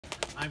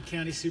I'm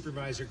County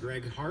Supervisor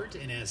Greg Hart,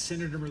 and as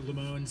Senator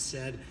Lamone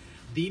said,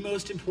 the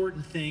most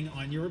important thing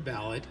on your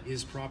ballot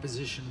is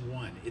Proposition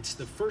 1. It's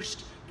the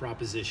first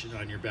proposition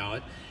on your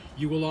ballot.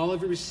 You will all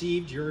have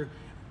received your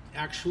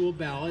actual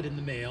ballot in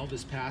the mail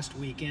this past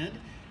weekend.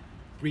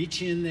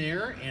 Reach in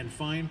there and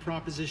find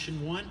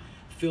Proposition 1,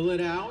 fill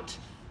it out,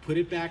 put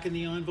it back in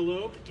the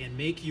envelope, and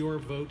make your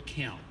vote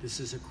count. This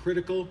is a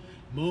critical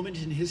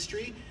moment in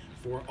history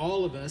for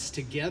all of us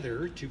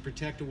together to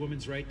protect a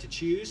woman's right to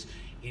choose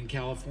in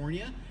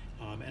California.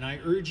 And I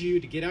urge you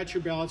to get out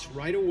your ballots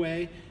right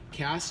away,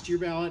 cast your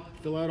ballot,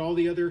 fill out all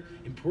the other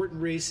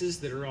important races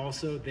that are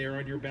also there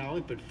on your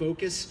ballot, but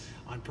focus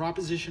on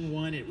Proposition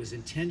 1. It was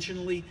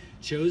intentionally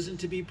chosen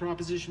to be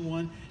Proposition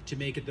 1 to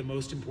make it the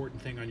most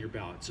important thing on your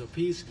ballot. So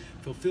please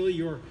fulfill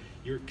your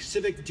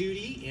civic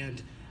duty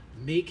and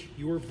make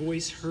your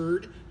voice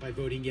heard by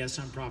voting yes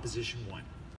on Proposition 1.